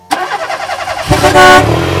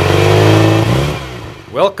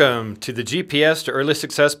Welcome to the GPS to Early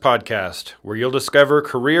Success podcast, where you'll discover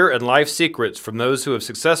career and life secrets from those who have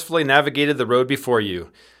successfully navigated the road before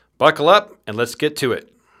you. Buckle up and let's get to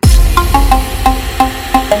it.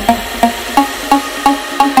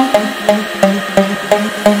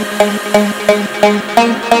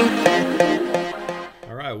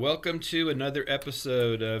 All right, welcome to another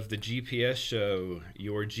episode of the GPS show,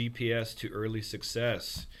 your GPS to early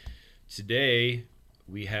success. Today,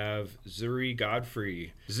 we have Zuri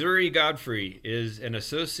Godfrey. Zuri Godfrey is an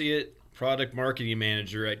associate product marketing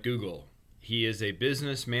manager at Google. He is a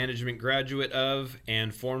business management graduate of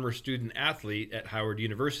and former student athlete at Howard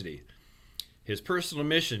University. His personal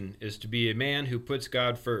mission is to be a man who puts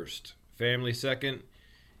God first, family second,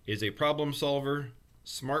 is a problem solver,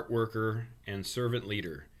 smart worker, and servant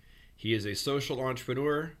leader. He is a social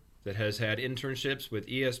entrepreneur that has had internships with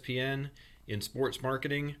ESPN in sports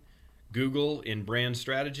marketing, Google in brand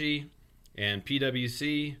strategy, and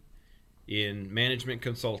PwC in management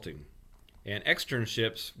consulting, and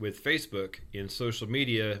externships with Facebook in social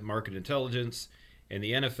media market intelligence, and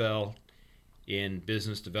the NFL in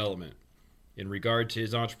business development. In regard to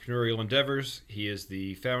his entrepreneurial endeavors, he is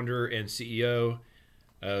the founder and CEO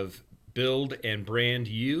of Build and Brand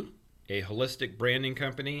You, a holistic branding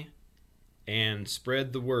company, and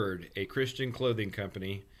Spread the Word, a Christian clothing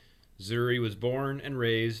company. Zuri was born and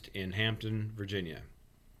raised in Hampton, Virginia.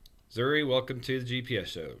 Zuri, welcome to the GPS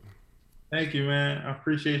show. Thank you, man. I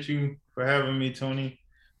appreciate you for having me, Tony.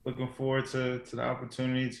 Looking forward to the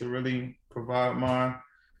opportunity to really provide my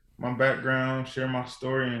background, share my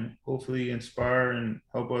story, and hopefully inspire and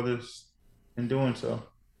help others in doing so.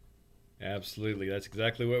 Absolutely. That's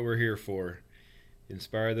exactly what we're here for.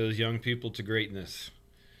 Inspire those young people to greatness.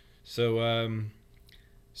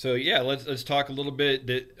 So yeah, let's talk a little bit.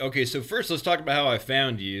 So first let's talk about how I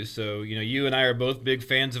found you. So, you and I are both big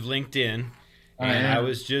fans of LinkedIn, and I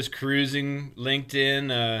was just cruising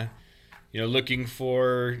LinkedIn, looking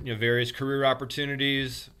for various career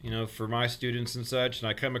opportunities, for my students and such. And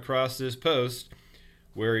I come across this post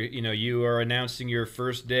where you are announcing your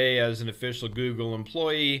first day as an official Google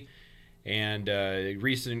employee and a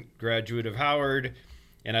recent graduate of Howard.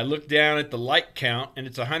 And I look down at the like count, and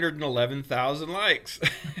it's 111,000 likes.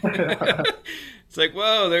 It's like,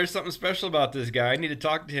 whoa, there's something special about this guy. I need to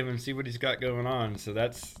talk to him and see what he's got going on. So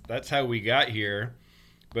that's how we got here.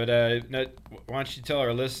 But why don't you tell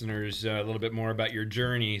our listeners a little bit more about your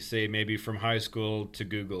journey, say maybe from high school to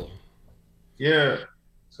Google? Yeah,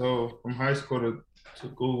 so from high school to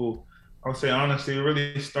Google, I would say honestly, it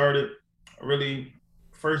really started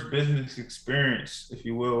first business experience, if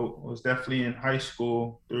you will, was definitely in high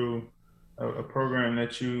school through a program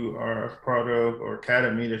that you are a part of, or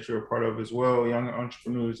academy that you're a part of as well, Young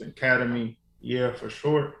Entrepreneurs Academy, yeah, for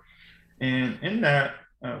short. And in that,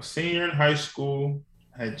 senior in high school,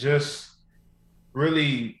 had just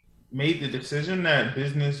really made the decision that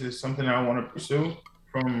business is something I want to pursue.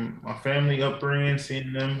 From my family upbringing,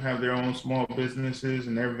 seeing them have their own small businesses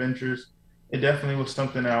and their ventures, it definitely was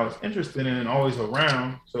something that I was interested in and always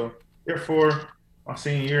around. So therefore, my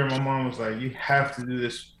senior year, my mom was like, "You have to do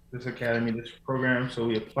this academy, this program." So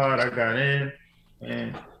we applied. I got in,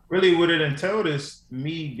 and really, what it entailed is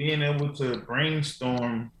me being able to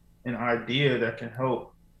brainstorm an idea that can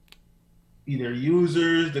help either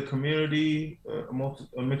users, the community,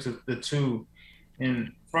 a mix of the two.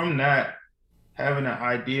 And from that, having an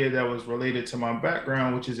idea that was related to my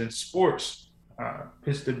background, which is in sports,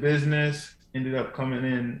 pitched the business, ended up coming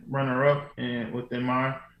in runner up and within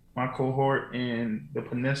my cohort in the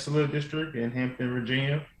Peninsula District in Hampton,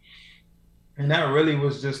 Virginia. And that really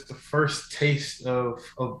was just the first taste of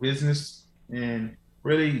business, and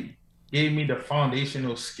really gave me the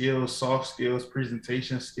foundational skills, soft skills,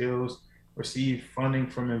 presentation skills, received funding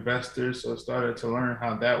from investors. So I started to learn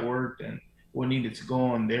how that worked and what needed to go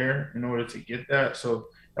on there in order to get that. So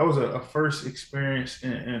that was a first experience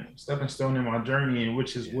and stepping stone in my journey, and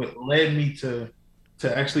which is what led me to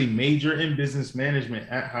actually major in business management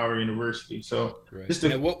at Howard University. So right. Just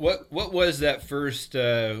what was that first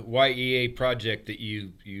YEA project that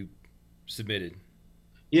you submitted?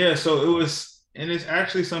 Yeah, so it was, and it's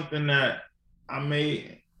actually something that I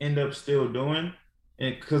may end up still doing,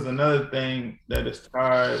 and because another thing that is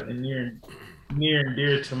tied and near and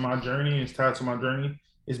dear to my journey, is tied to my journey,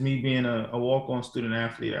 is me being a walk-on student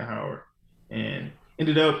athlete at Howard, and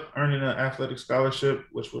ended up earning an athletic scholarship,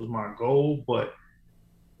 which was my goal. But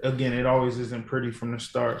again, it always isn't pretty from the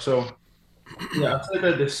start. So yeah, I said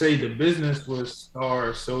that to say the business was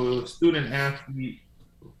STAR, so it was student athlete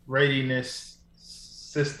readiness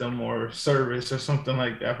system or service or something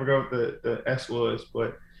like that. I forgot what the S was,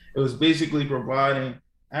 but It was basically providing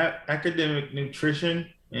academic nutrition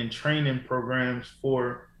and training programs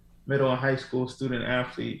for middle and high school student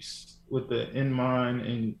athletes with the in mind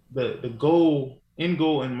and the goal end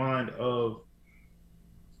goal in mind of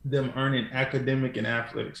them earning academic and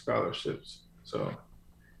athletic scholarships. So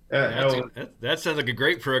that was That sounds like a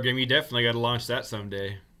great program. You definitely got to launch that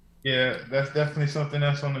someday. yeah, that's definitely something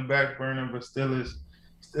that's on the back burner, but still is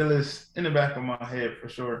in the back of my head for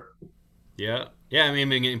sure. Yeah, yeah.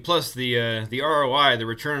 And plus the ROI, the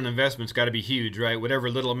return on investment's got to be huge, right? Whatever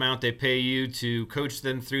little amount they pay you to coach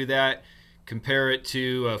them through that, compare it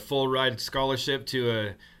to a full ride scholarship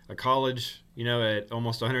to a college, at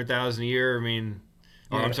almost 100,000 a year. Or Yeah,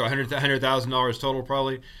 I'm sorry, $100,000 total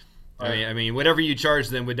probably. right. Whatever you charge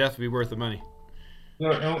them would definitely be worth the money.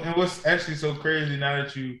 And what's actually so crazy now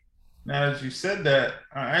that you said that,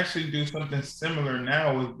 I actually do something similar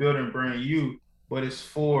now with Building Brand U, but it's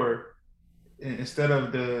for instead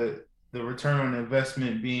of the return on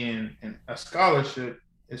investment being a scholarship,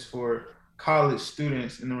 it's for college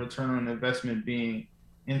students, and the return on investment being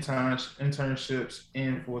internships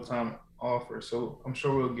and full time offers. So I'm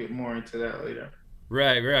sure we'll get more into that later.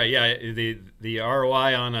 Right, right. Yeah, the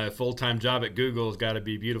ROI on a full time job at Google has got to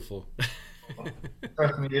be beautiful.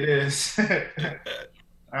 Trust me, it is.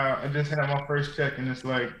 I just had my first check, and it's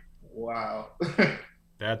like, wow.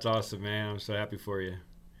 That's awesome, man. I'm so happy for you.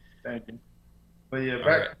 Thank you. But yeah, All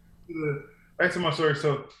right. back to my story.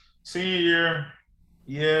 So senior year,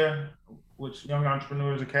 yeah, which Young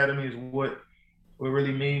Entrepreneurs Academy is what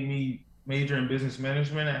really made me major in business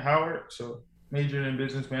management at Howard. So majored in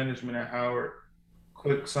business management at Howard.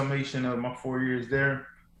 Quick summation of my 4 years there.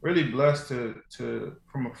 Really blessed to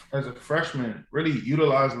as a freshman really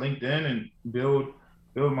utilize LinkedIn and build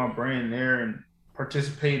my brand there and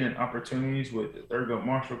participate in opportunities with the Thurgood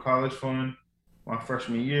Marshall College Fund my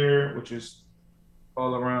freshman year, which is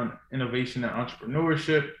all around innovation and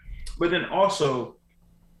entrepreneurship, but then also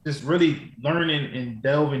just really learning and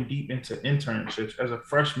delving deep into internships. As a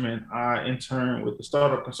freshman, I interned with the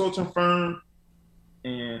startup consulting firm,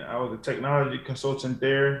 and I was a technology consultant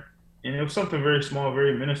there. And it was something very small,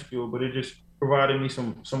 very minuscule, but it just provided me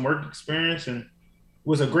some work experience and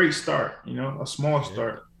was a great start. A small Yeah.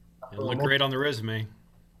 start. It'll So look most, great on the resume.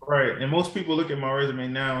 right, and most people look at my resume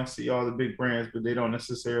now and see all the big brands, but they don't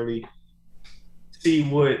necessarily see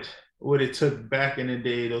what it took back in the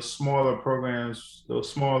day, those smaller programs,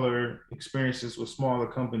 those smaller experiences with smaller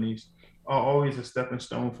companies are always a stepping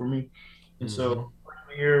stone for me. And Hmm. so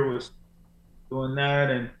freshman year was doing that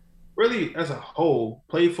and really as a whole,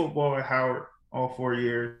 played football at Howard all 4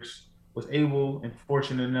 years, was able and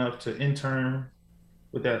fortunate enough to intern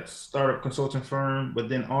with that startup consulting firm, but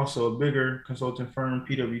then also a bigger consulting firm,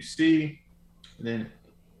 PwC. And then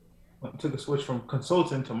took a switch from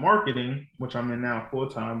consulting to marketing, which I'm in now full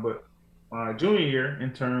time. But my junior year,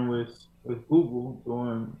 intern with Google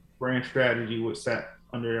doing brand strategy, which sat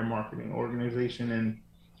under their marketing organization. And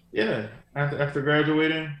yeah, after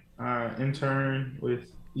graduating, I interned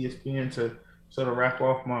with ESPN to sort of wrap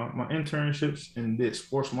off my internships and did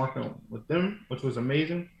sports marketing with them, which was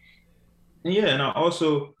amazing. And yeah, and I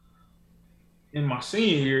also in my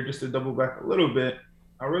senior year, just to double back a little bit,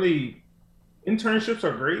 I really internships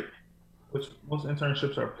are great, which most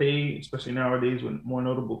internships are paid, especially nowadays with more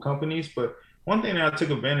notable companies. But one thing that I took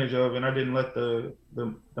advantage of, and I didn't let the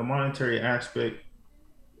monetary aspect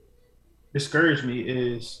discourage me,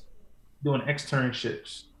 is doing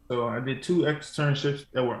externships. So I did two externships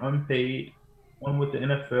that were unpaid, one with the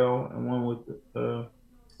NFL and one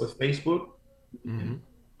with Facebook. And Hmm.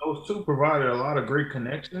 those two provided a lot of great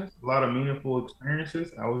connections, a lot of meaningful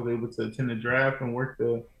experiences. I was able to attend the draft and work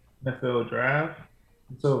the NFL draft.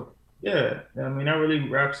 So yeah, I mean that really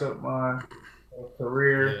wraps up my Yeah.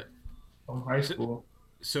 career from high So, school.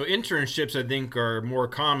 so internships, I think, are more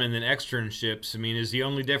common than externships. Is the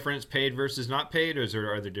only difference paid versus not paid, or is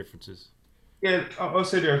there other differences? Yeah, I'll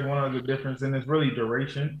say there's one other difference, and it's really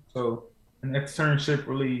duration. So an externship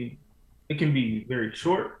really it can be very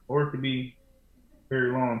short or it can be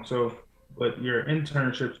very long. So, but your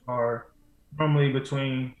internships are normally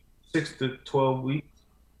between 6 to 12 weeks.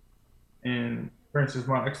 And for instance,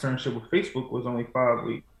 my externship with Facebook was only 5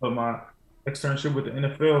 weeks, but my externship with the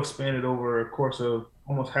NFL spanned over a course of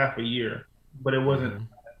almost half a year. But Hmm.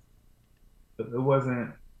 it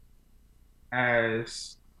wasn't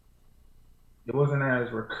as it wasn't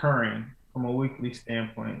as recurring from a weekly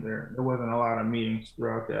standpoint. There wasn't a lot of meetings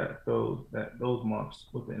throughout those months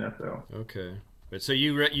with the NFL. Okay. But so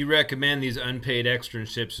you recommend these unpaid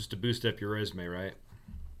externships just to boost up your resume, right?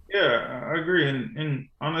 Yeah, I agree. And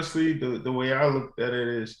honestly, the way I looked at it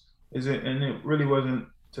is it and it really wasn't.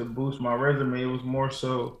 to boost my resume. It was more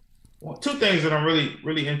so, well, two things that I'm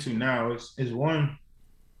really into now is one,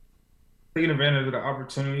 taking advantage of the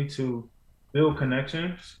opportunity to build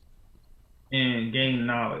connections and gain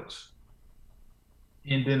knowledge.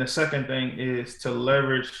 And then the second thing is to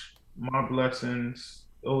leverage my blessings,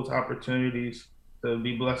 those opportunities to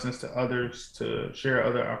be blessings to others, to share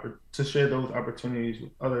those opportunities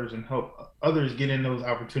with others and help others get in those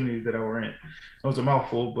opportunities that I were in. It was a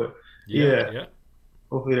mouthful, but Yeah, yeah, yeah,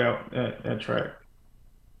 hopefully that track.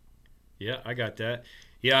 yeah. I got that.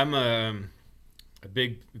 Yeah, I'm a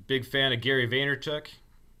big fan of Gary Vaynerchuk.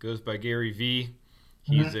 Goes by Gary V.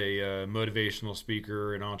 He's Mhm. a motivational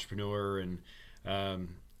speaker and entrepreneur, and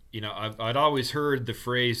um, I'd always heard the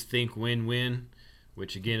phrase "think win-win,"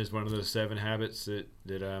 which again is one of those 7 habits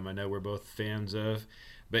that I know we're both fans of.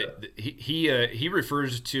 But he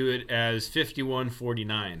refers to it as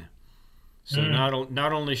 51-49. So Mm,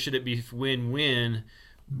 not only should it be win-win,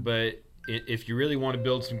 but if you really want to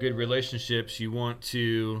build some good relationships, you want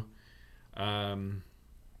to um,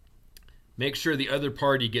 make sure the other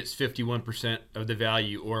party gets 51% of the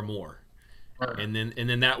value or more. right. And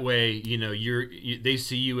then that way, they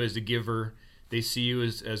see you as a giver, they see you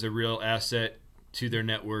as a real asset to their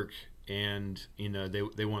network, and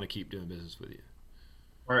they want to keep doing business with you.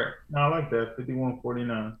 Right. No, I like that.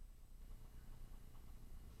 51-49.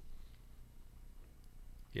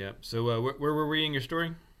 Yeah. So where were we in your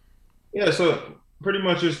story? Yeah, so pretty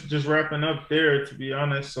much just wrapping up there, to be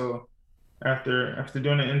honest. So after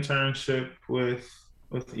doing an internship with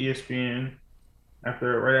ESPN,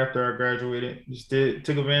 right after I graduated, just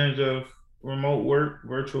took advantage of remote work,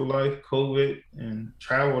 virtual life, COVID, and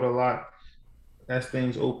traveled a lot. As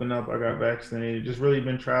things opened up, I got vaccinated. Just really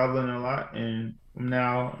been traveling a lot, and I'm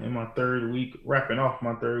now in my third week, wrapping off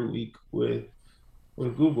my third week with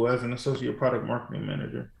Google as an associate product marketing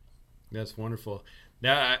manager. That's wonderful.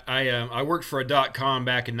 Now I worked for a .com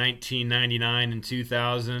back in 1999 and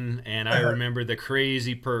 2000, and I remember the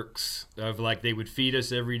crazy perks of like they would feed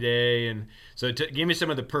us every day, and so give me some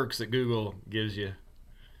of the perks that Google gives you.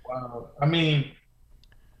 Wow. I mean,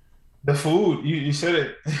 the food, you said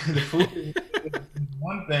it. The food is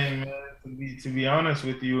one thing, man, to be honest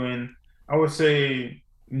with you. And I would say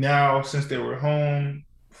now, since they were home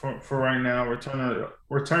for right now,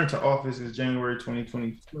 return to office is January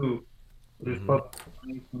 2022, which is Hmm. public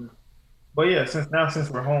information. But yeah, since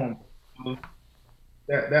we're home, so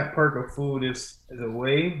that perk of food is a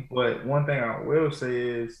way. But one thing I will say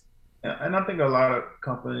is, and I think a lot of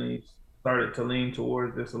companies started to lean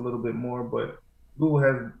towards this a little bit more, but Google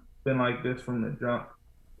has been like this from the jump,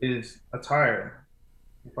 is attire.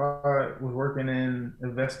 If I was working in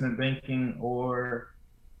investment banking or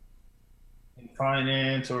in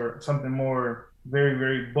finance or something more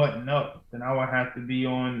very button up, then I would have to be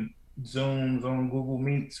on Zooms, on Google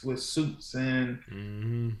Meets with suits and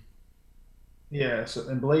Hmm. yeah, so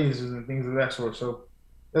and blazers and things of that sort. So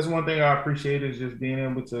that's one thing I appreciate is just being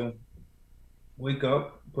able to wake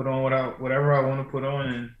up, put on whatever I want to put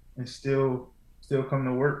on, and still come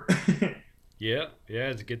to work. Yeah,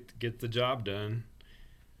 yeah, to get the job done.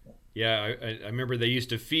 Yeah, I remember they used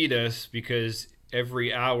to feed us because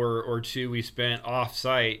every hour or two we spent off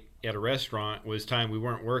site at a restaurant was time we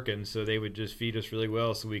weren't working, so they would just feed us really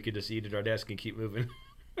well so we could just eat at our desk and keep moving.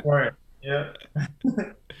 Right. Yeah.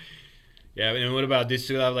 Yeah, and what about, do you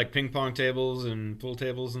still have like ping pong tables and pool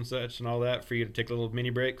tables and such and all that for you to take little mini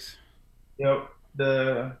breaks? Yep.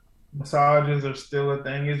 The massages are still a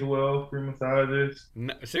thing as well. Free massages.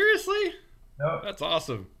 No, seriously? Yep. That's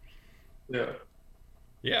awesome. Yeah.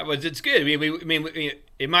 Yeah, but it's good.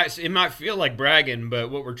 It might feel like bragging,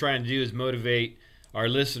 but what we're trying to do is motivate our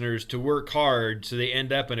listeners to work hard so they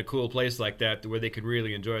end up in a cool place like that where they can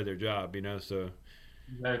really enjoy their job. So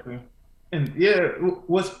Exactly. And yeah,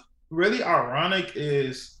 what's really ironic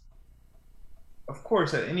is, of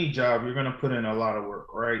course, at any job you're gonna put in a lot of work,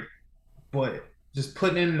 right? But just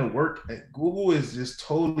putting in the work at Google is just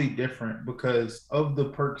totally different because of the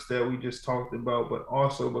perks that we just talked about, but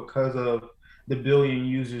also because of the billion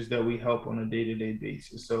users that we help on a day-to-day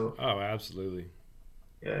basis. So oh, absolutely.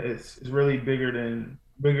 yeah, it's really bigger than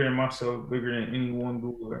myself, bigger than any one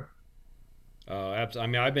Googler. I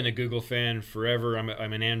mean, I've been a Google fan forever. I'm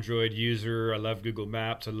an Android user. I love Google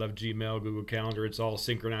Maps. I love Gmail, Google Calendar. It's all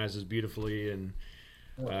synchronizes beautifully. And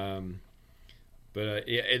um, but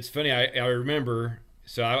it's funny. I remember.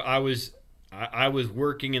 So I was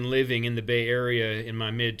working and living in the Bay Area in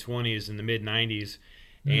my mid 20s in the mid 90s,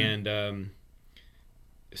 Mm-hmm. and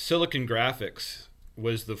Silicon Graphics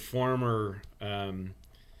was the former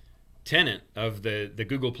tenant of the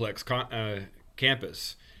Googleplex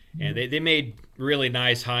campus, and they made really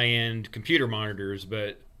nice high end computer monitors,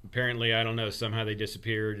 but apparently I don't know, somehow they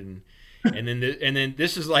disappeared. And then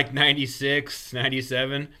this is like 96,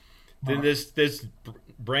 97. Then this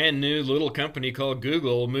brand new little company called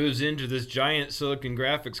Google moves into this giant Silicon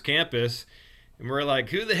Graphics campus, and we're like,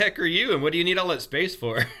 who the heck are you, and what do you need all that space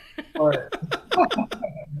for? But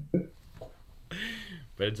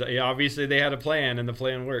But yeah, obviously they had a plan, and the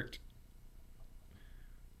plan worked.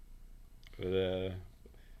 But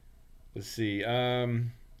let's see. Okay,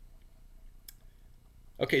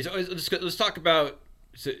 so let's talk about,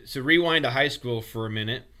 so rewind to high school for a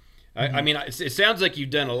minute. I mean, it sounds like you've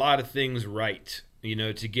done a lot of things right,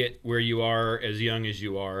 to get where you are as young as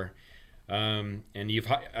you are. And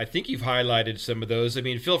I think you've highlighted some of those. I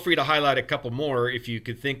mean, feel free to highlight a couple more if you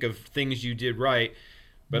could think of things you did right.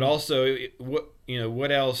 But also,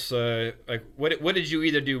 what else? Like, what did you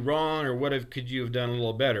either do wrong, or could you have done a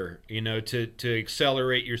little better? To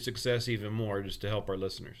accelerate your success even more, just to help our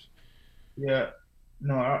listeners. yeah,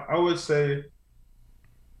 no, I would say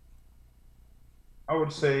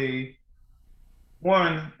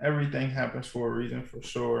one, everything happens for a reason for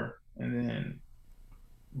sure. And then,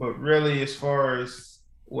 but really, as far as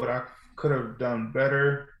what I could have done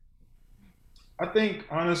better, I think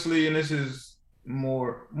honestly, and this is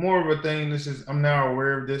more of a thing. This is I'm now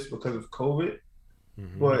aware of this because of COVID,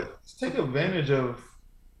 Mm-hmm. but take advantage of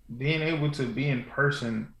being able to be in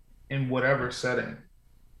person in whatever setting,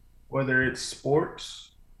 whether it's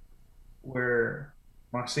sports, where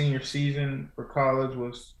my senior season for college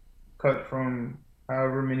was cut from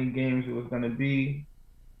however many games it was going to be,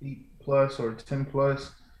 8 plus or 10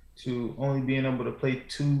 plus, to only being able to play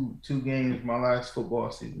two games my last football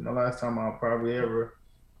season. The last time I'll probably ever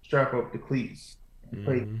strap up the cleats and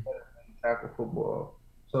play Mm-hmm. tackle football.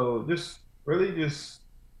 So just really just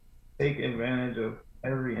take advantage of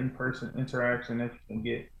every in-person interaction that you can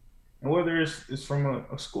get. And whether it's from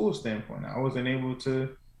a school standpoint, I wasn't able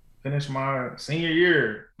to finish my senior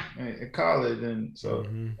year at college, and so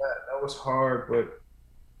Mm-hmm. that was hard. But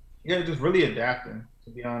yeah, just really adapting. To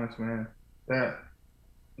be honest, man, that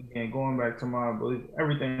again going back to my belief,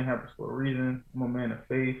 everything happens for a reason. I'm a man of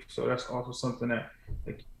faith, so that's also something that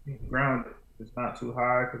keeps me grounded. It's not too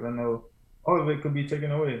high because I know all of it could be taken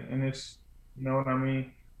away, and it's you know what I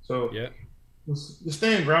mean. So Yeah. just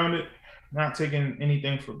staying grounded, not taking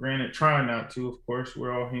anything for granted, trying not to. Of course,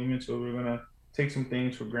 we're all human, so we're gonna take some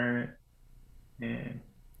things for granted, and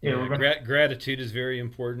yeah, Yeah. we're gonna. Gratitude is very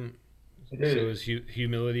important. It So is. is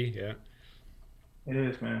humility. Yeah. It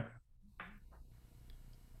is, man.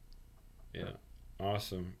 Yeah.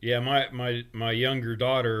 Awesome. Yeah. My younger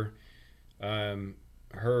daughter, um,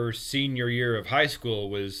 her senior year of high school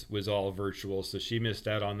was all virtual, so she missed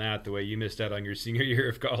out on that the way you missed out on your senior year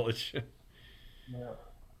of college. Yeah.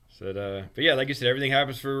 So, but yeah, like you said, everything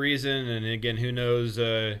happens for a reason, and again, who knows?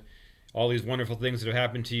 All these wonderful things that have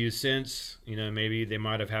happened to you since, maybe they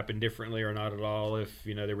might have happened differently or not at all if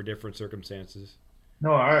there were different circumstances.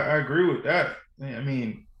 No, I agree with that. I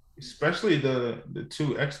mean, especially the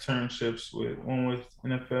two externships with one with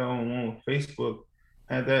NFL and one with Facebook.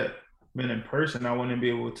 Had that been in person, I wouldn't be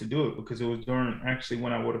able to do it because it was during actually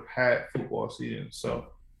when I would have had football season. So,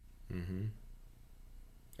 Mm-hmm.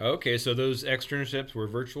 Okay, so those externships were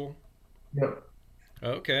virtual. yep.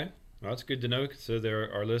 Okay, well, that's good to know. So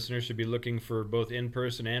our listeners should be looking for both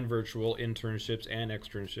in-person and virtual internships and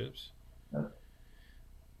externships. Yep.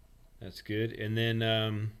 That's good. And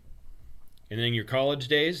then your college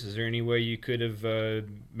days. Is there any way you could have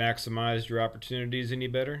maximized your opportunities any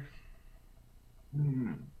better?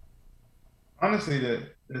 Hmm. Honestly,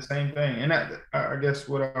 the same thing. And I guess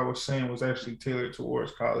what I was saying was actually tailored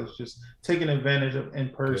towards college, just taking advantage of Okay. in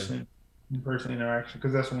person interaction,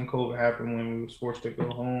 because that's when COVID happened, when we was forced to go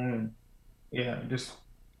home, and yeah, just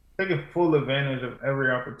taking full advantage of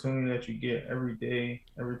every opportunity that you get every day,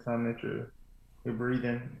 every time that you're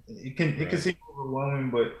breathing. It can Right. seem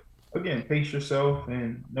overwhelming, but again, pace yourself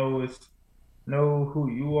and know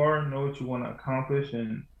who you are, know what you want to accomplish,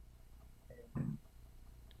 and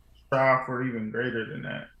strive for even greater than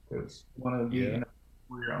that. Because you want to be Yeah. in a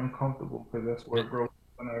where you're uncomfortable, because that's where N- growth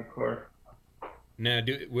is going to occur. Now,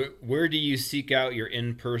 where do you seek out your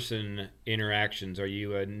in-person interactions? Are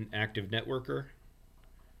you an active networker?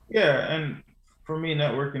 Yeah, and for me,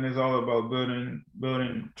 networking is all about building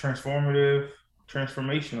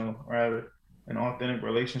transformational rather, and authentic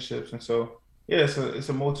relationships. And so, yeah, it's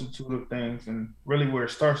a multitude of things, and really where it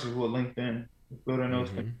starts is with LinkedIn, building those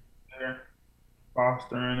Mm-hmm. connections there,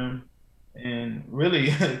 fostering them, and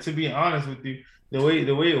really, to be honest with you, the way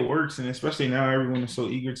it works, and especially now everyone is so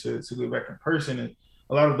eager to go back in person, and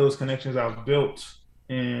a lot of those connections I've built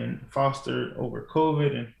and fostered over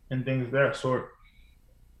COVID, and and things of that sort.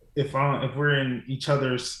 If we're in each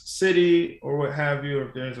other's city or what have you, or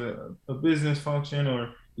if there's a business function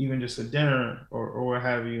or even just a dinner or what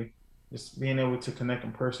have you, just being able to connect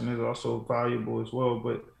in person is also valuable as well.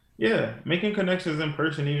 But yeah, making connections in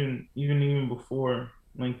person, even before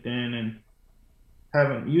LinkedIn, and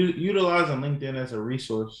utilizing LinkedIn as a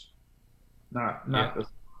resource, not Yeah. not the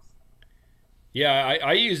Yeah,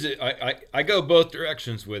 I use it. I go both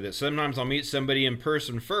directions with it. Sometimes I'll meet somebody in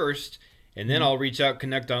person first, and then Mhm. I'll reach out,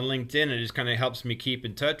 connect on LinkedIn. And it just kind of helps me keep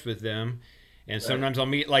in touch with them. And Right. sometimes I'll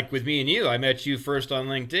meet, like with me and you. I met you first on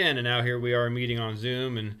LinkedIn, and now here we are meeting on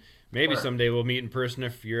Zoom. And maybe Right. someday we'll meet in person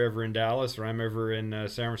if you're ever in Dallas or I'm ever in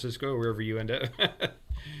San Francisco, wherever you end up. But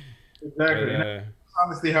Exactly. And that's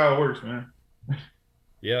honestly how it works, man.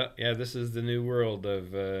 yeah, yeah, this is the new world of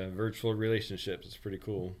virtual relationships. It's pretty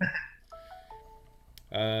cool.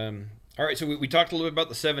 All right, so we talked a little bit about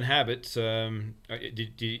the 7 habits. Do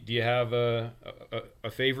you have a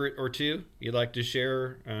favorite or two you'd like to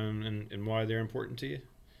share, and why they're important to you?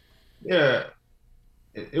 Yeah,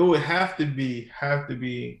 it would have to be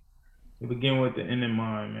to begin with the end in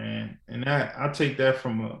mind, man. And that I take that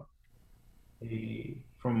from a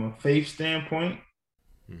faith standpoint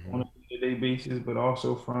on Hmm. a day-to-day basis, but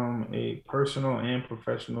also from a personal and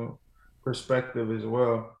professional perspective as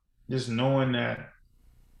well. Just knowing that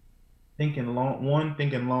thinking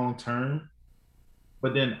long term,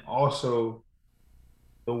 but then also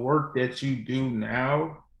the work that you do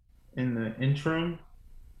now in the interim,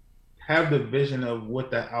 have the vision of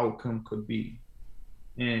what the outcome could be.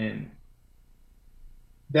 And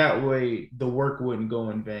that way the work wouldn't go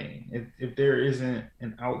in vain. If there isn't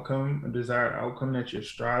an outcome, a desired outcome that you're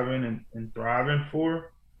striving and thriving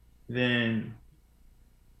for, then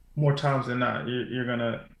more times than not, you're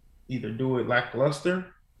gonna either do it lackluster,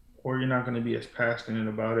 or you're not gonna be as passionate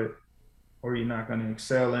about it, or you're not gonna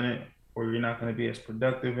excel in it, or you're not gonna be as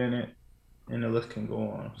productive in it, and the list can go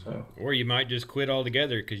on. So Or you might just quit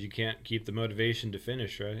altogether because you can't keep the motivation to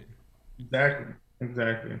finish, right? exactly,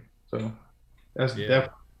 exactly. So that's Yeah,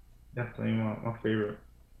 definitely my favorite.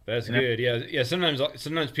 that's And that, good. Yeah, yeah.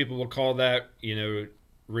 Sometimes people will call that,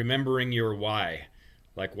 remembering your why.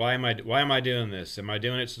 Like, why am I doing this? Am I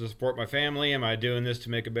doing it to support my family? Am I doing this to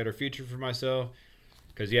make a better future for myself?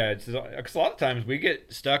 Because yeah, it's a lot of times we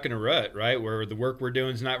get stuck in a rut, right? Where the work we're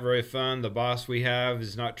doing is not very fun. The boss we have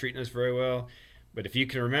is not treating us very well. But if you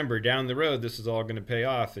can remember down the road, this is all going to pay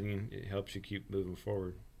off, and it helps you keep moving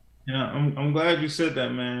forward. I'm glad you said that,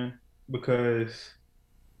 man, because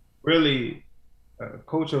really a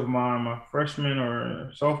coach of mine, my freshman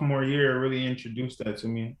or sophomore year, really introduced that to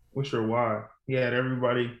me. What's your why? He had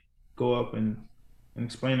everybody go up and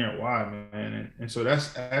explain their why, man. And so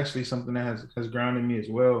that's actually something that has grounded me as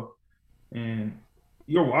well. And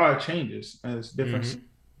your why changes as different Mm-hmm.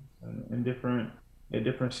 and different at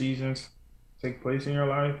different seasons take place in your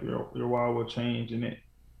life. Your why will change, and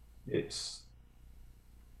it's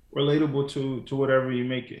relatable to whatever you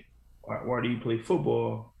make it. Why do you play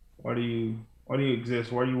football? Why do you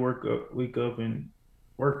exist? Why do you wake up and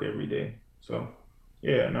work every day? So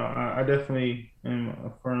yeah, no, I definitely am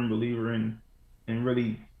a firm believer in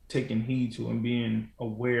really taking heed to and being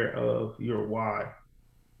aware of your why.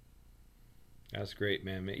 That's great,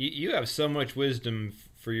 man. You have so much wisdom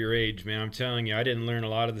for your age, man. I'm telling you, I didn't learn a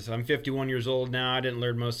lot of this. I'm 51 years old now. I didn't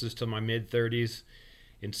learn most of this till my mid 30s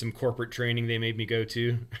in some corporate training they made me go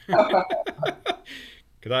to.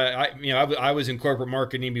 Because I was in corporate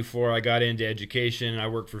marketing before I got into education. I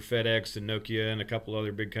worked for FedEx and Nokia and a couple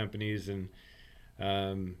other big companies, and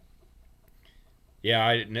um,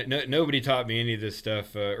 yeah, nobody taught me any of this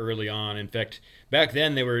stuff early on. In fact, back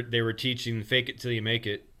then they were teaching fake it till you make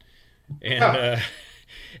it, and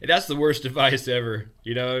that's the worst advice ever.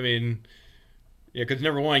 I mean, yeah, because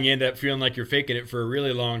number one, you end up feeling like you're faking it for a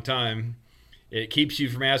really long time. It keeps you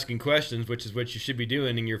from asking questions, which is what you should be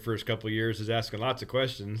doing in your first couple of years, is asking lots of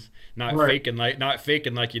questions, not Right. faking like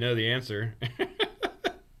you know the answer.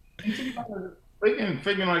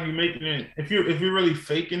 Faking like you're making it. If you're really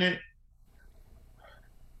faking it,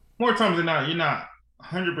 more times than not, you're not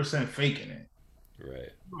 100% faking it. Right.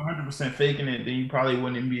 100% faking it, then you probably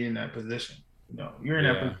wouldn't be in that position. You're in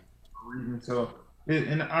that Yeah. position for a reason. So,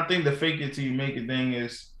 and I think the fake it till you make it thing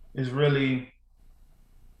is really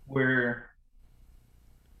where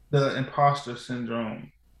the imposter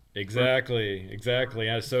syndrome, Exactly. Exactly.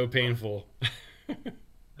 That's so painful.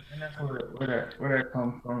 and that's where that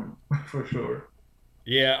comes from for sure.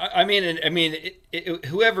 Yeah, I mean,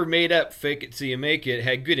 whoever made up "fake it till you make it"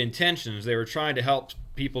 had good intentions. They were trying to help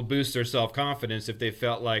people boost their self confidence if they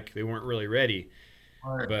felt like they weren't really ready.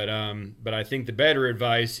 All right. But I think the better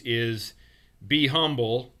advice is be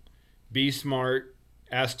humble be smart,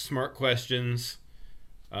 ask smart questions,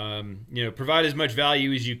 provide as much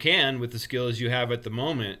value as you can with the skills you have at the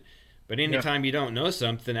moment. But Yeah, anytime you don't know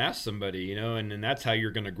something, ask somebody, and that's how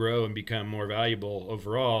you're going to grow and become more valuable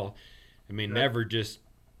overall. I mean, exactly. never just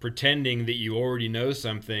pretending that you already know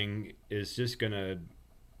something is just going to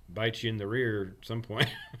bite you in the rear at some point.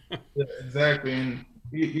 Yeah, exactly. And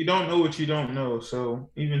you don't know what you don't know. So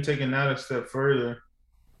even taking that a step further,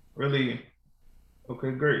 really,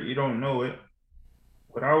 okay, great. You don't know it.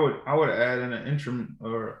 But I would add in an interim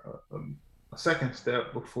or a second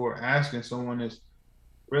step before asking someone is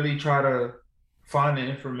really try to find the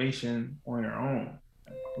information on your own.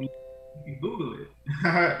 You can Google it.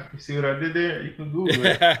 You see what I did there? You can Google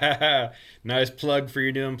it. Nice plug for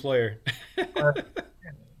your new employer.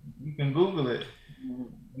 You can Google it.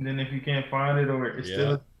 And then if you can't find it or it's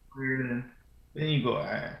still Yeah. weird, then you go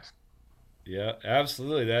ask. Yeah,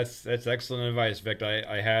 absolutely. That's excellent advice. In fact,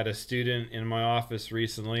 I had a student in my office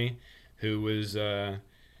recently who was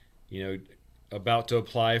you know about to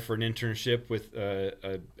apply for an internship with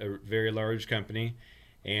a very large company,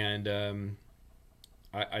 and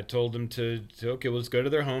I told him to okay, well, let's go to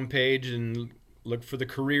their homepage and look for the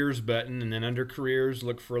careers button, and then under careers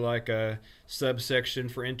look for like a subsection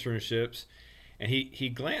for internships, and he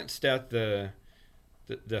glanced at the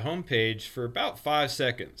homepage for about 5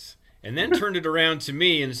 seconds and then turned it around to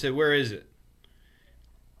me and said, "Where is it?"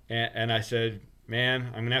 And I said, "Man,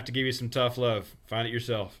 I'm gonna have to give you some tough love. Find it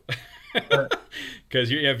yourself." But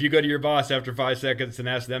Because if you go to your boss after 5 seconds and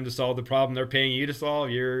ask them to solve the problem they're paying you to solve,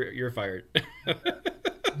 you're fired.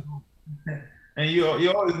 and you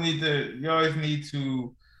always need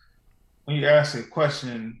to when you ask a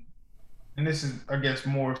question, and this is I guess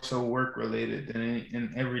more so work related than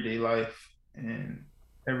in everyday life and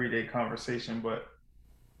everyday conversation. But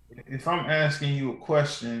if I'm asking you a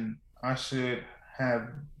question, I should have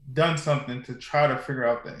done something to try to figure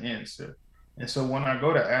out the answer. And so when I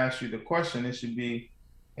go to ask you the question, it should be,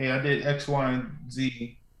 hey, I did X, Y, and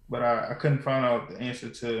Z, but I couldn't find out the answer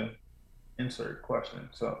to insert question.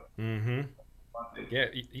 So Mm-hmm. Yeah,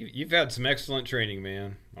 you've had some excellent training,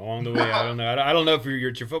 man, along the way. I don't know. I don't know if you're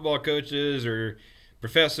your football coaches or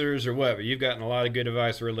professors or what, but you've gotten a lot of good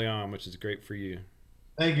advice early on, which is great for you.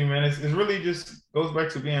 thank you, man. It's really just goes back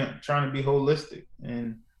to being trying to be holistic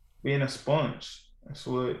and being a sponge. That's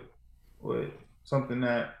what something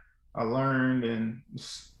that I learned and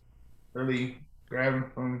just really grabbing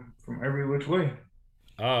from every which way.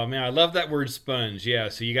 Oh man, I love that word sponge. Yeah,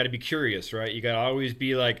 so you got to be curious, right? You got to always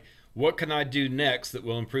be like, what can I do next that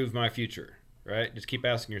will improve my future, right? Just keep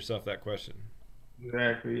asking yourself that question.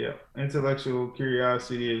 Exactly. Yeah. Intellectual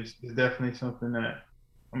curiosity is definitely something that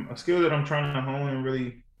a skill that I'm trying to hone and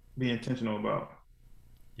really be intentional about.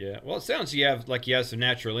 Yeah. Well, it sounds you have some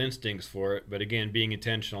natural instincts for it, but again, being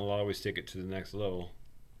intentional will always take it to the next level.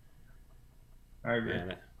 I agree.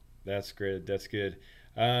 Man, that's great. That's good.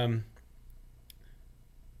 Um,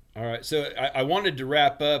 all right. So I wanted to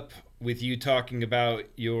wrap up with you talking about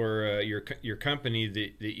your company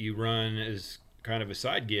that you run as kind of a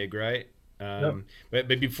side gig, right? Yep. But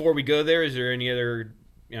before we go there, is there any other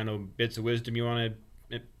bits of wisdom you want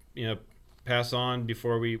to you know pass on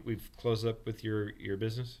before we close up with your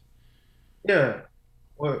business? Yeah.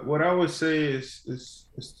 What I would say is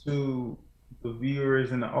to the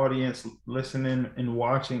viewers and the audience listening and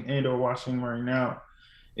watching and or watching right now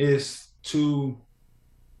is to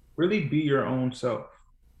really be your own self.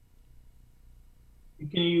 You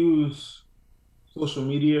can use social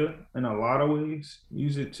media in a lot of ways.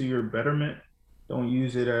 Use it to your betterment. Don't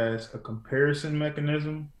use it as a comparison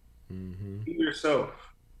mechanism. Mm-hmm. Be yourself.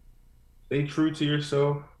 Stay true to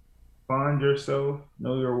yourself. Find yourself.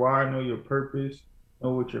 Know your why. Know your purpose.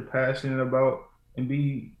 Know what you're passionate about, and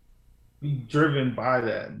be driven by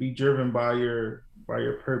that. Be driven by your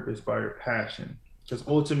purpose, by your passion. Because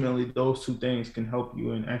ultimately, those two things can help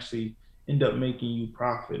you and actually end up making you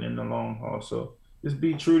profit in the long haul. So just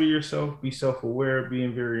be true to yourself. Be self aware.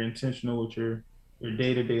 Being very intentional with your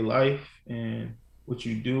day to day life and what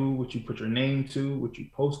you do, what you put your name to, what you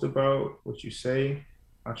post about, what you say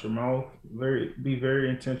out your mouth. Be very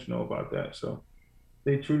intentional about that. So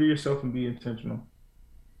stay true to yourself and be intentional.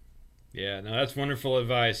 Yeah, no, that's wonderful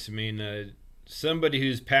advice. I mean, somebody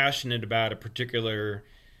who's passionate about a particular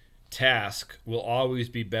task will always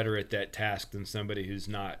be better at that task than somebody who's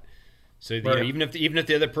not. So Right. even if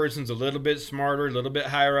the other person's a little bit smarter, a little bit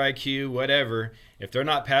higher IQ, whatever, if they're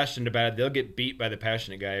not passionate about it, they'll get beat by the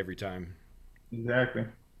passionate guy every time. Exactly.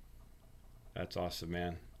 That's awesome,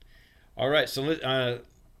 man. All right, so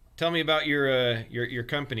tell me about your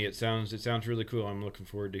company. It sounds really cool. I'm looking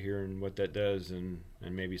forward to hearing what that does, and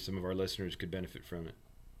maybe some of our listeners could benefit from it.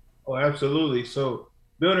 Oh, absolutely. So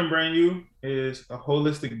Building Brand You is a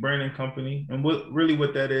holistic branding company. And what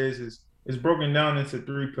that is broken down into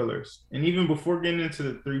three pillars. And even before getting into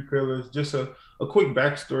the three pillars, just a quick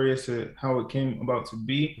backstory as to how it came about to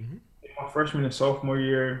be. Mm-hmm. In my freshman and sophomore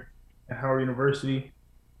year at Howard University,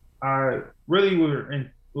 I really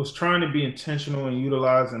was trying to be intentional and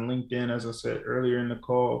utilizing LinkedIn, as I said earlier in the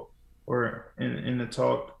call or in the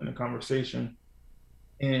talk, in the conversation,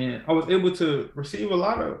 and I was able to receive a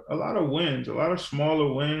lot of wins, a lot of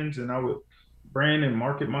smaller wins, and I would brand and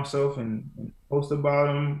market myself and post about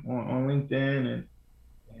them on LinkedIn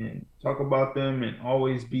and talk about them and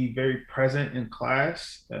always be very present in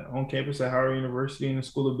class on campus at Howard University in the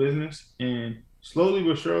School of Business. And slowly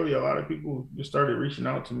but surely, a lot of people just started reaching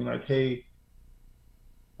out to me like, "Hey,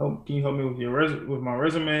 can you help me with with my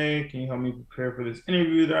resume? Can you help me prepare for this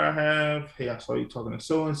interview that I have? Hey, I saw you talking to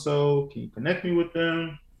so and so. Can you connect me with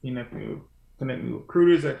them? Can you connect me with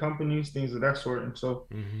recruiters at companies, things of that sort." And so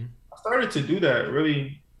Mm-hmm. I started to do that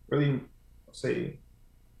really, say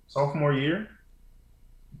sophomore year,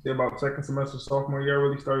 say about second semester sophomore year. I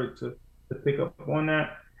really started to pick up on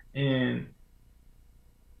that, and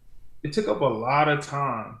it took up a lot of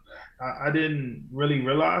time. I didn't really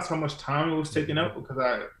realize how much time it was taking Mm-hmm. up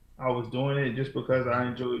because I was doing it just because I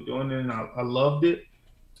enjoyed doing it and I loved it.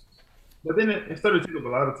 But then it started to take up a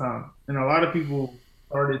lot of time, and a lot of people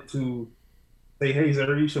started to say, "Hey,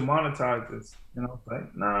 Zara, you should monetize this." And I was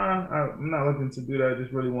like, "Nah, I'm not looking to do that. I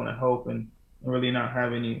just really want to help and really not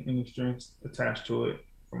have any strings attached to it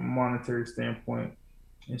from a monetary standpoint."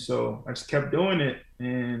 And so I just kept doing it,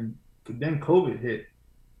 and then COVID hit.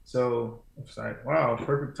 So it's like, wow,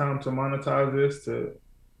 perfect time to monetize this, to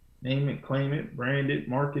name it, claim it, brand it,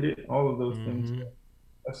 market it, all of those things. Mm-hmm.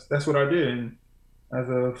 That's what I did. And as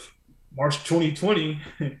of March 2020,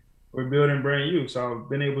 we're building Brand You. So I've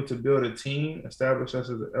been able to build a team, establish us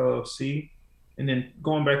as an LLC, and then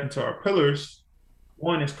going back into our pillars.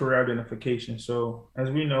 One is career identification. So as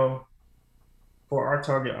we know, for our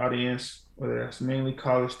target audience, whether that's mainly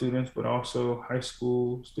college students, but also high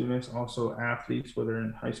school students, also athletes, whether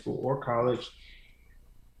in high school or college,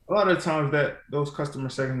 a lot of times that those customer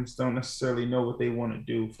segments don't necessarily know what they want to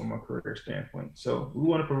do from a career standpoint. So we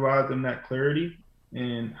want to provide them that clarity.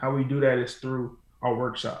 And how we do that is through our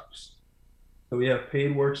workshops. So we have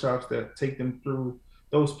paid workshops that take them through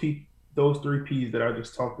those three P's that I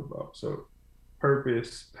just talked about. So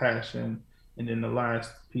purpose, passion, and then the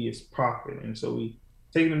last P is profit. And so we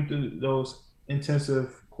take them through those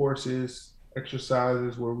intensive courses,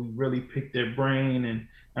 exercises where we really pick their brain and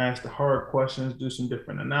ask the hard questions, do some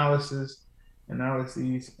different analyses,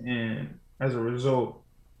 and as a result,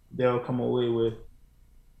 they'll come away with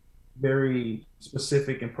very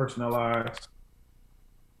specific and personalized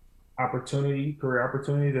career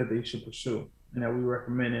opportunity that they should pursue and that we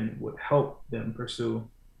recommend and would help them pursue.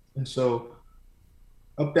 And so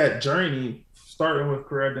up that journey, starting with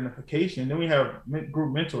career identification, then we have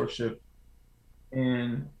group mentorship,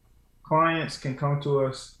 and clients can come to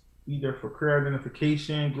us either for career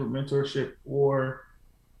identification, group mentorship, or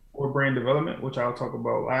brand development, which I'll talk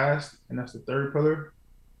about last, and that's the third pillar.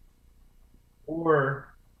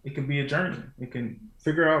 Or it can be a journey. It can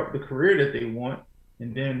figure out the career that they want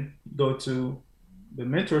and then go to the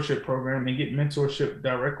mentorship program and get mentorship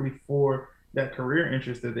directly for that career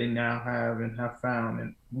interest that they now have and have found,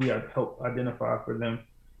 and we have helped identify for them.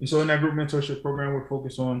 And so in that group mentorship program, we're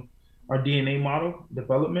focused on our DNA model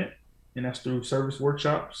development, and that's through service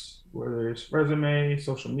workshops, whether it's resume,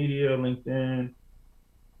 social media, LinkedIn,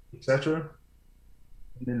 etc.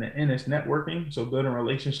 And then the N is networking, so building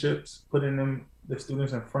relationships, putting the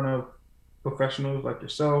students in front of professionals like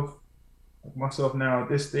yourself, like myself now at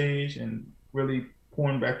this stage, and really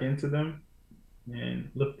pouring back into them and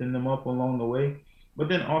lifting them up along the way. But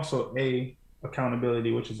then also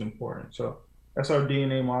accountability, which is important. So that's our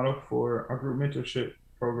DNA model for our group mentorship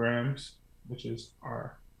programs, which is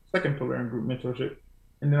our second pillar in group mentorship.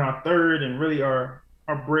 And then our third and really our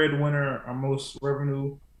breadwinner, our most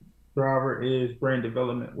revenue driver is brand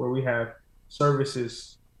development, where we have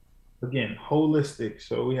services, again, holistic.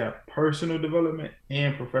 So we have personal development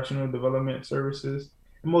and professional development services.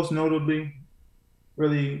 And most notably,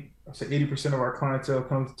 really, I say 80% of our clientele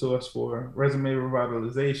comes to us for resume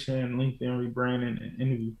revitalization, LinkedIn rebranding, and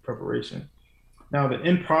interview preparation. Now, the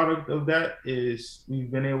end product of that is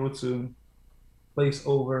we've been able to place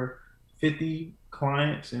over 50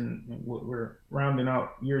 clients, and we're rounding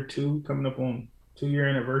out year two, coming up on 2 year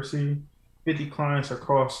anniversary. 50 clients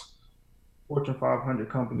across Fortune 500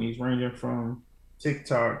 companies, ranging from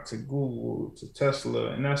TikTok to Google to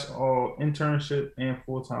Tesla, and that's all internship and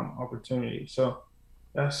full time opportunity. So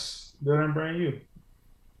that's Building Brand You.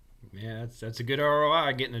 Yeah, that's a good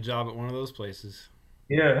ROI getting a job at one of those places.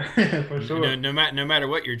 Yeah, for No, sure. no matter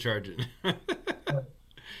what you're charging.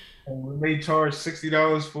 And we may charge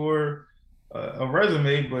 $60 for a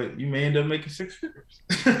resume, but you may end up making six figures.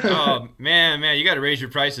 Oh man, you got to raise your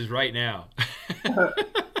prices right now.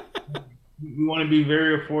 We want to be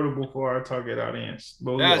very affordable for our target audience,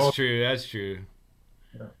 but we That's all. true. That's true.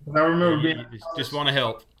 I Yeah, remember being you a just college, want to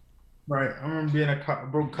help. right. I remember being a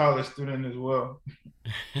broke college student as well.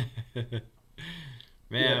 Yeah.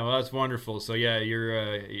 Man, well that's wonderful. So yeah,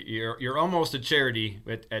 you're almost a charity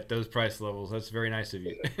at those price levels. That's very nice of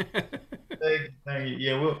you. Thank you.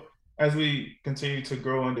 Yeah. Well, as we continue to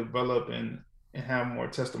grow and develop and have more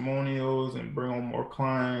testimonials and bring on more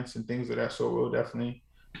clients and things of that sort, we'll definitely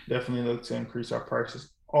look to increase our prices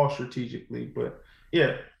all strategically. But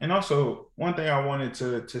yeah, and also one thing I wanted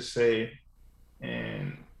to say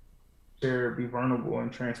and share, be vulnerable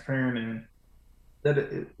and transparent, and that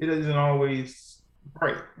it isn't always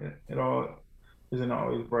bright. It all isn't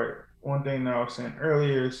always bright. One thing that I was saying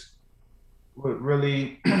earlier is what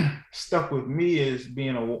really stuck with me is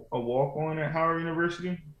being a walk on at Howard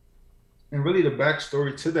University. And really, the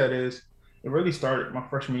backstory to that is it really started my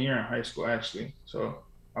freshman year in high school, actually. So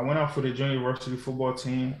I went out for the junior varsity football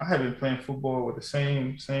team. I had been playing football with the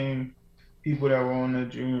same people that were on the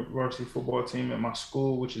junior varsity football team at my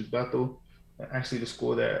school, which is Bethel, actually the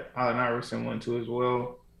school that Allen Iverson went to as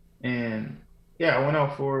well. And yeah, I went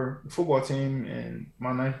out for the football team in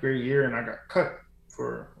my ninth grade year, and I got cut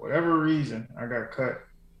for whatever reason. I got cut,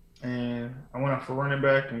 and I went out for running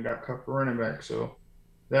back and got cut for running back. So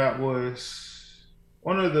that was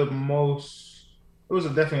one of the most. It was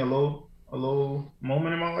definitely a low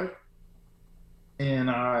moment in my life, and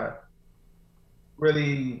I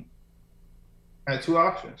really had two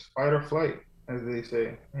options: fight or flight, as they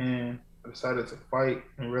say. And I decided to fight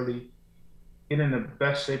and really get in the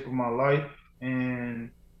best shape of my life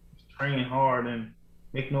and train hard and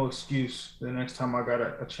make no excuse the next time I got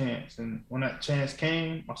a chance. And when that chance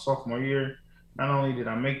came, my sophomore year, not only did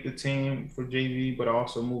I make the team for JV, but I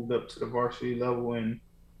also moved up to the varsity level and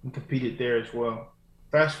competed there as well.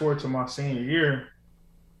 Fast forward to my senior year,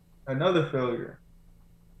 another failure,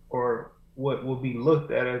 or what will be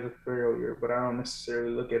looked at as a failure, but I don't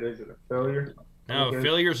necessarily look at it as a failure. I look No, at it,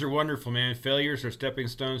 failures are wonderful, man. Failures are stepping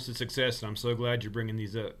stones to success, and I'm so glad you're bringing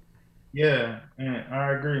these up. yeah, and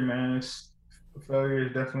I agree, man. Failure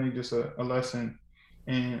is definitely just a lesson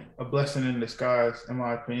and a blessing in disguise, in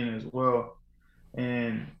my opinion, as well.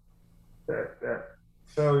 And that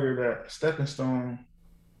failure, that stepping stone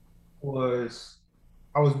was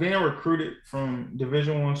I was being recruited from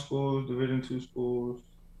Division 1 schools, Division 2 schools,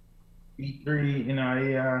 B3,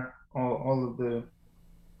 NIAI, all of the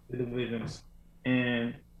divisions.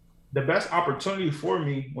 And the best opportunity for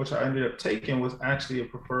me, which I ended up taking, was actually a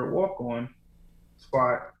preferred walk-on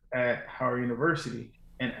spot at Howard University.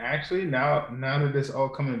 And actually, now that it's all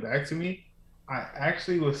coming back to me, I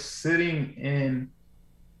actually was sitting in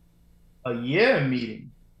a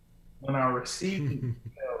meeting when I received the email.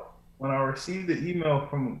 When I received the email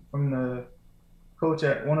from the coach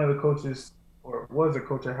at one of the coaches, or was a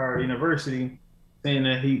coach at Howard University, saying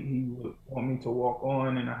that he would want me to walk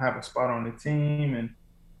on and I have a spot on the team and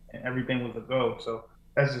everything was a go. So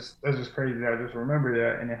that's just crazy that I just remember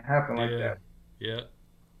that and it happened like Yeah, that. yeah.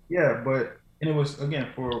 Yeah, but and it was again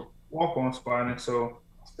for a walk on spot, and so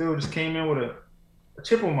I still just came in with a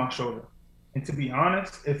chip on my shoulder. And to be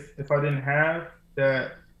honest, if I didn't have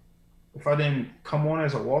that, if I didn't come on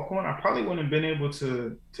as a walk on, I probably wouldn't have been able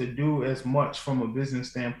to do as much from a business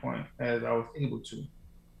standpoint as I was able to.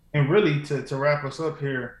 And really, to wrap us up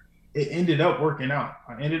here, it ended up working out.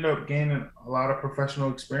 I ended up gaining a lot of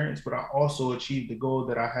professional experience, but I also achieved the goal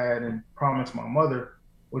that I had and promised my mother,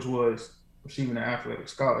 which was receiving an athletic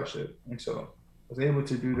scholarship. And so I was able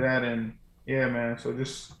to do that. And yeah, man. So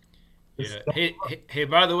just Yeah. Hey,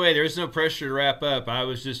 by the way, there's no pressure to wrap up. I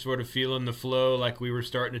was just sort of feeling the flow like we were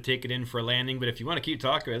starting to take it in for a landing. But if you want to keep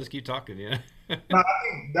talking, let's keep talking. Yeah. no, I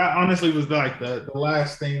think that honestly was like the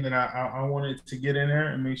last thing that I wanted to get in there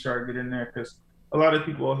and make sure I get in there because a lot of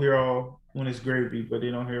people hear all when it's gravy, but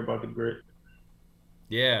they don't hear about the grit.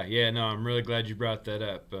 Yeah. No, I'm really glad you brought that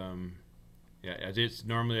up. Yeah, it's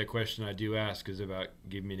normally a question I do ask is about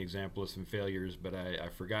give me an example of some failures, but I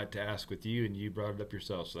forgot to ask with you, and you brought it up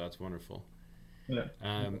yourself, so that's wonderful. Yeah.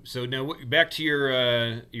 So now back to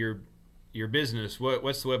your business.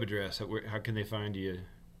 What's the web address? How can they find you?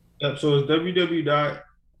 Yep. So it's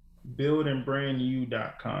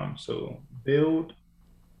www.buildandbrandyou.com. So build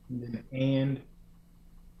and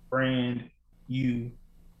brand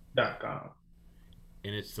you.com.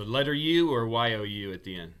 And it's the letter U or YOU at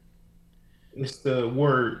the end. It's the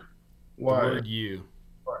word. word you.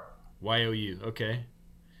 Y-O-U. Okay.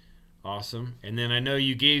 Awesome. And then I know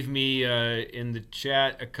you gave me in the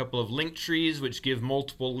chat a couple of link trees, which give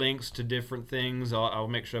multiple links to different things. I'll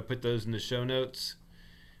make sure I put those in the show notes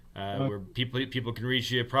where people can reach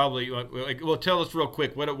you. Probably. Well, tell us real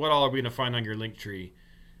quick. What all are we going to find on your link tree?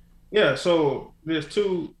 Yeah. So there's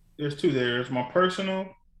two. There's two there. There's my personal,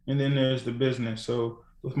 and then there's the business. So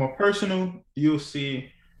with my personal, you'll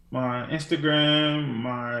see my Instagram,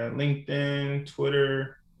 my LinkedIn,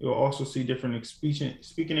 Twitter. You'll also see different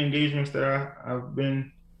speaking engagements that I've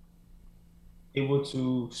been able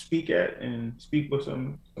to speak at and speak with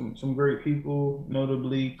some great people.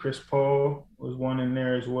 Notably, Chris Paul was one in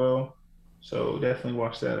there as well. So definitely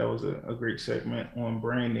watch that. That was a great segment on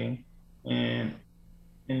branding. And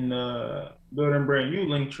in the Build and Brand You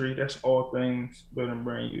link tree, that's all things Build and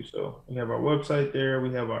Brand You. So we have our website there.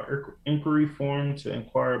 We have our inquiry form to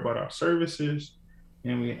inquire about our services.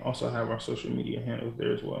 And we also have our social media handles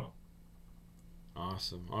there as well.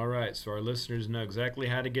 Awesome. All right. So our listeners know exactly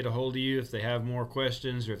how to get a hold of you if they have more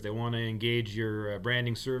questions or if they want to engage your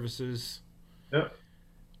branding services. Yep.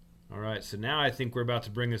 All right. So now I think we're about to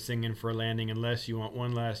bring this thing in for a landing unless you want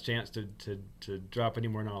one last chance to drop any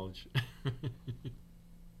more knowledge.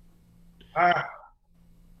 I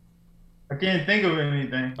can't think of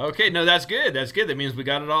anything. Okay. No, that's good. That's good. That means we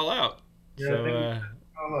got it all out. Yeah, so, I think we got it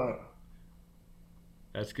all out.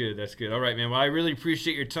 That's good. That's good. All right, man. Well, I really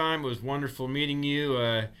appreciate your time. It was wonderful meeting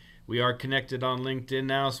you. We are connected on LinkedIn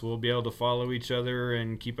now, so we'll be able to follow each other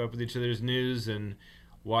and keep up with each other's news and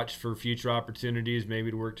watch for future opportunities,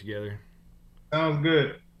 maybe to work together. Sounds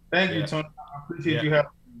good. Thank you, Tony. I appreciate you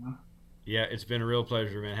having me, man. Yeah, it's been a real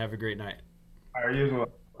pleasure, man. Have a great night. All right, you as well.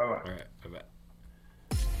 Bye-bye. All right, bye-bye.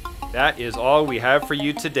 That is all we have for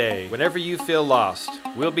you today. Whenever you feel lost,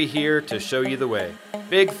 we'll be here to show you the way.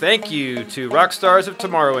 Big thank you to Rockstars of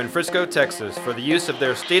Tomorrow in Frisco, Texas for the use of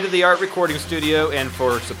their state-of-the-art recording studio and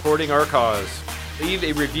for supporting our cause. Leave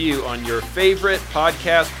a review on your favorite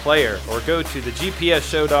podcast player or go to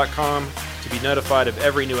thegpsshow.com to be notified of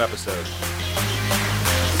every new episode.